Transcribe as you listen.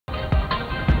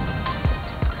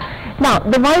Now,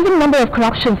 the rising number of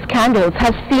corruption scandals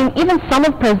has seen even some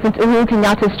of President Uhuru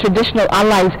Kenyatta's traditional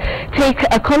allies take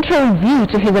a contrary view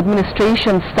to his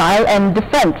administration style and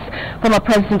defense. Former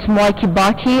President Mwai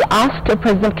Kibaki asked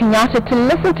President Kenyatta to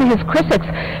listen to his critics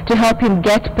to help him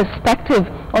get perspective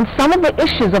on some of the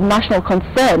issues of national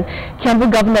concern. Kiambu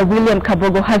Governor William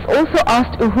Kabogo has also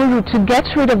asked Uhuru to get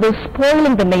rid of those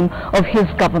spoiling the name of his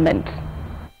government.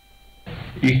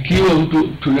 Ikiwa mtu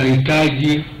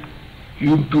tunahitaji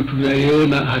mtu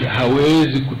tunayeona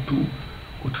hawezi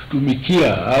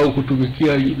kututumikia au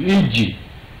kutumikia nchi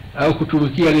au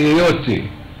kutumikia yeyote,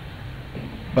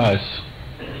 basi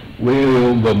wewe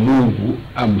omba Mungu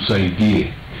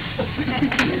amsaidie,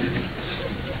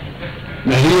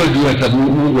 na hiyo ndio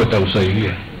Mungu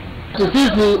atamsaidia.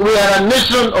 Sisi we are a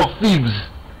nation of thieves.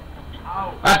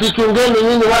 Atichungeni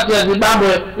nyinyi watu ya Zimbabwe,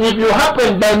 if you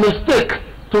happen by mistake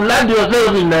to land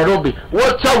yourself in Nairobi,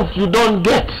 watch out you don't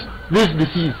get this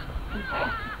disease.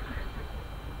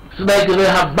 It's like they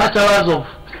have bachelors of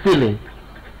stealing.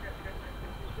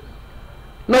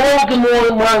 Na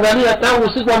mwangalia tangu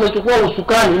siku wamechukua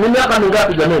usukani, ni miaka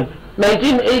mingapi jamani?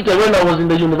 1980 when I was in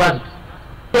the university.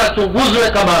 Wachunguzwe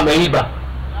kama ameiba.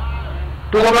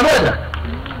 Tuko pamoja?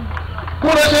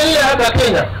 Kuna sheria hapa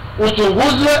Kenya.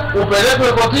 Uchunguzwe,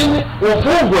 upelekwe kotini,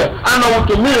 ufungwe ama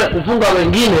utumiwe kufunga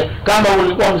wengine kama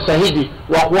ulikuwa mshahidi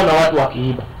wa kuona watu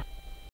wakiiba.